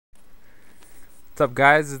What's up,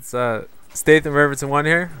 guys? It's Statham Riverton 1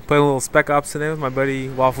 here. Playing a little Spec Ops today with my buddy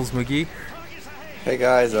Waffles McGee. Hey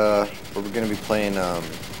guys, we're gonna be playing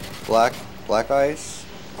Black Ice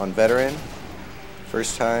on Veteran.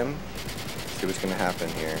 First time. See what's gonna happen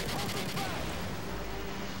here.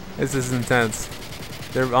 This is intense.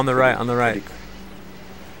 They're on the right, on the right.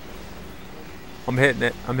 I'm hitting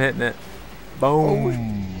it. I'm hitting it.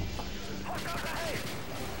 Boom.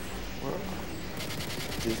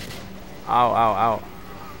 Ow, ow, ow.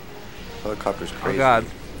 Helicopter's crazy. Oh god.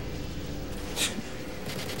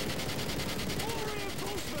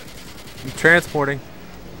 I'm transporting.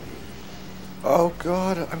 Oh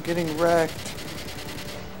god, I'm getting wrecked.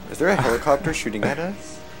 Is there a helicopter shooting at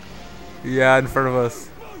us? Yeah, in front of us.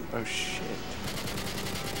 Oh shit.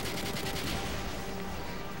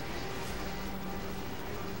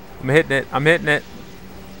 I'm hitting it. I'm hitting it.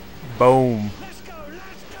 Boom.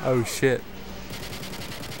 Oh shit.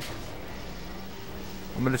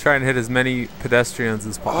 I'm gonna try and hit as many pedestrians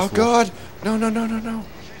as possible. Oh god! No no no no no!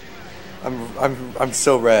 I'm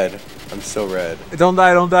so red. I'm so red. Don't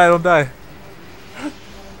die, don't die, don't die.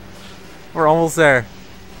 We're almost there.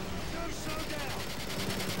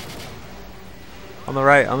 On the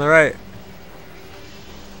right, on the right.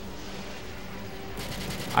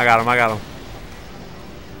 I got him, I got him.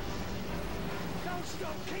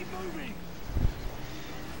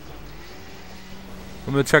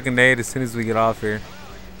 I'm gonna chuck a nade as soon as we get off here.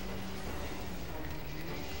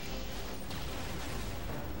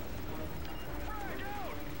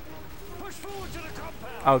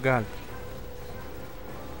 Oh god.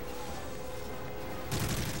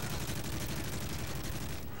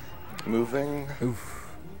 Moving. Oof.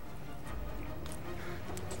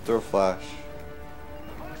 Throw a flash.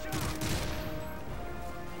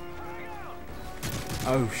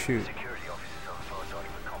 Oh shoot.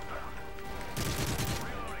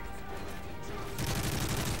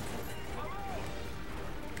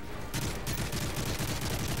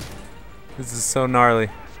 This is so gnarly.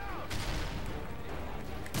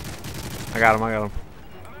 I got him, I got him.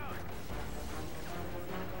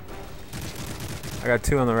 I got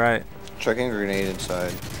two on the right. Chucking a grenade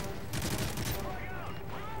inside.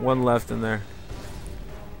 One left in there.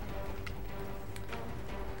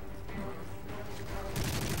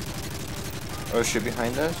 Oh shit,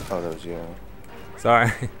 behind us? Oh, that was you.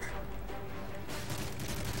 Sorry.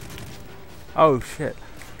 Oh shit.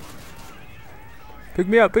 Pick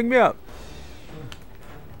me up, pick me up.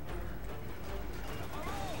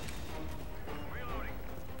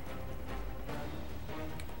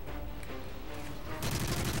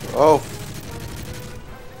 Oh!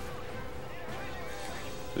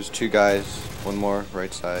 There's two guys. One more,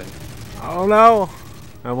 right side. Oh no!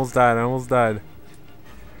 I almost died, I almost died.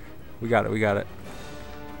 We got it, we got it.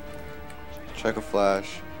 Check a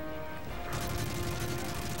flash.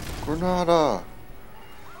 Granada!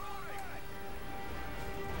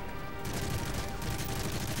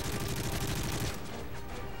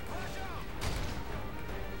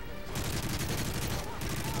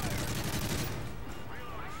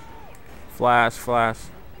 Flash, flash.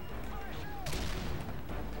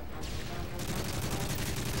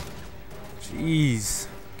 Jeez.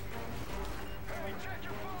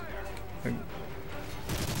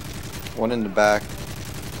 One in the back.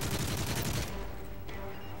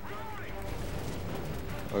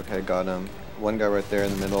 Okay, got him. One guy right there in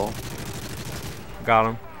the middle. Got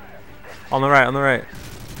him. On the right, on the right.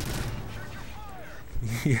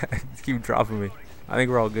 Yeah, just keep dropping me. I think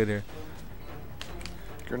we're all good here.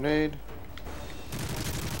 Grenade.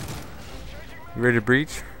 You ready to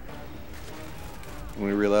breach? Let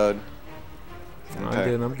me reload. I'm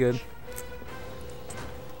good, I'm good.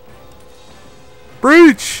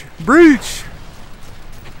 Breach! Breach!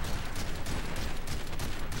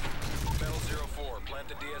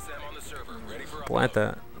 Plant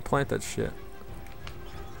that. Plant that shit.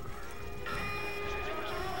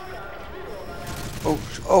 Oh,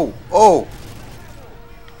 oh, oh!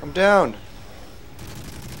 I'm down.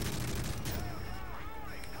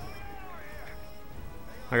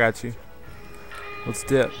 I got you. Let's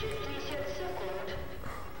dip.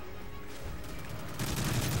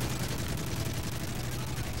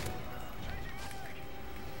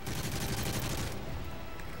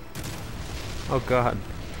 Oh god.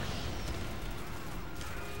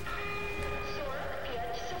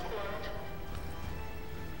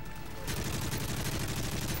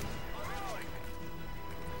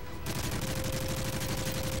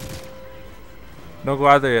 Don't go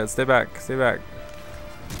out there yet. Stay back. Stay back.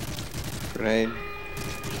 Grenade.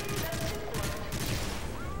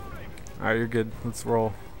 Alright, you're good. Let's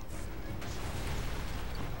roll.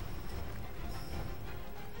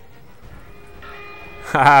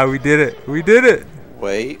 Haha, we did it. We did it.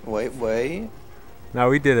 Wait. No,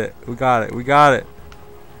 we did it. We got it. We got it.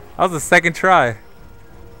 That was the second try.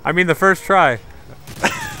 I mean the first try.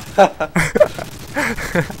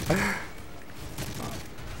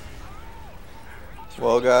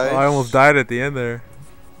 Well, guys. Oh, I almost died at the end there.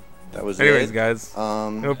 That was Anyways, it. guys.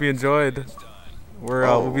 I hope you enjoyed.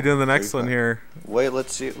 We'll be doing the next one here. Wait,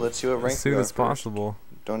 let's see what rank as soon as possible.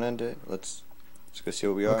 Don't end it. Let's go see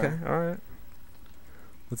what we are. Okay, all right.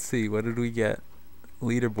 Let's see. What did we get?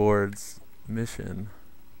 Leaderboards, mission,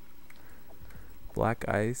 Black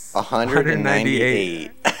Ice,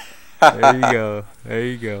 198. There you go. There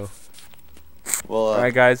you go. Well, all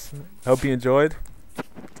right, guys. Hope you enjoyed,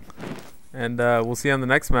 and we'll see you on the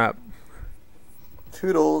next map.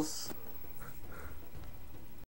 Toodles.